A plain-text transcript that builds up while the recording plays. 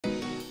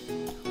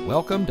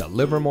Welcome to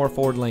Livermore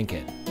Ford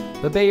Lincoln,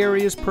 the Bay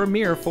Area's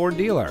premier Ford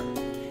dealer.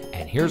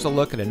 And here's a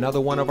look at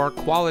another one of our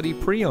quality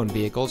pre-owned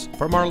vehicles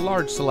from our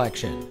large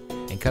selection,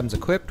 and comes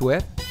equipped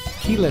with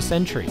keyless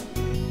entry,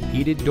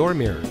 heated door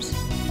mirrors,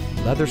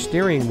 leather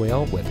steering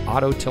wheel with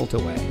auto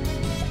tilt-away,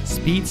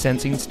 speed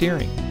sensing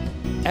steering,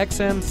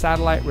 XM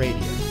satellite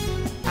radio,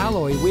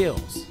 alloy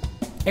wheels,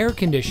 air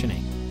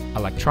conditioning,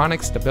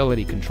 electronic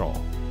stability control,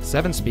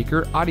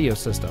 7-speaker audio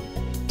system,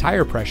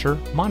 tire pressure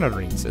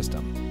monitoring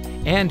system,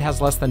 and has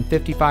less than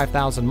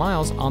 55,000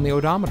 miles on the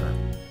odometer.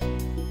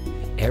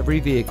 Every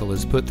vehicle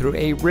is put through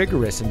a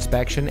rigorous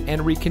inspection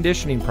and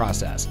reconditioning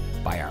process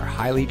by our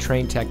highly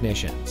trained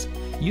technicians,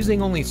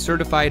 using only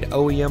certified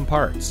OEM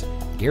parts,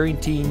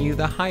 guaranteeing you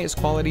the highest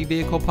quality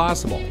vehicle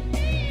possible.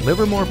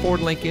 Livermore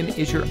Ford Lincoln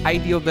is your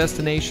ideal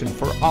destination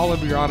for all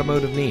of your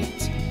automotive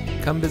needs.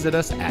 Come visit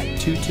us at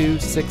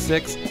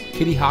 2266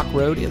 Kittyhawk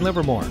Road in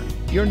Livermore.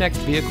 Your next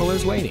vehicle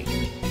is waiting.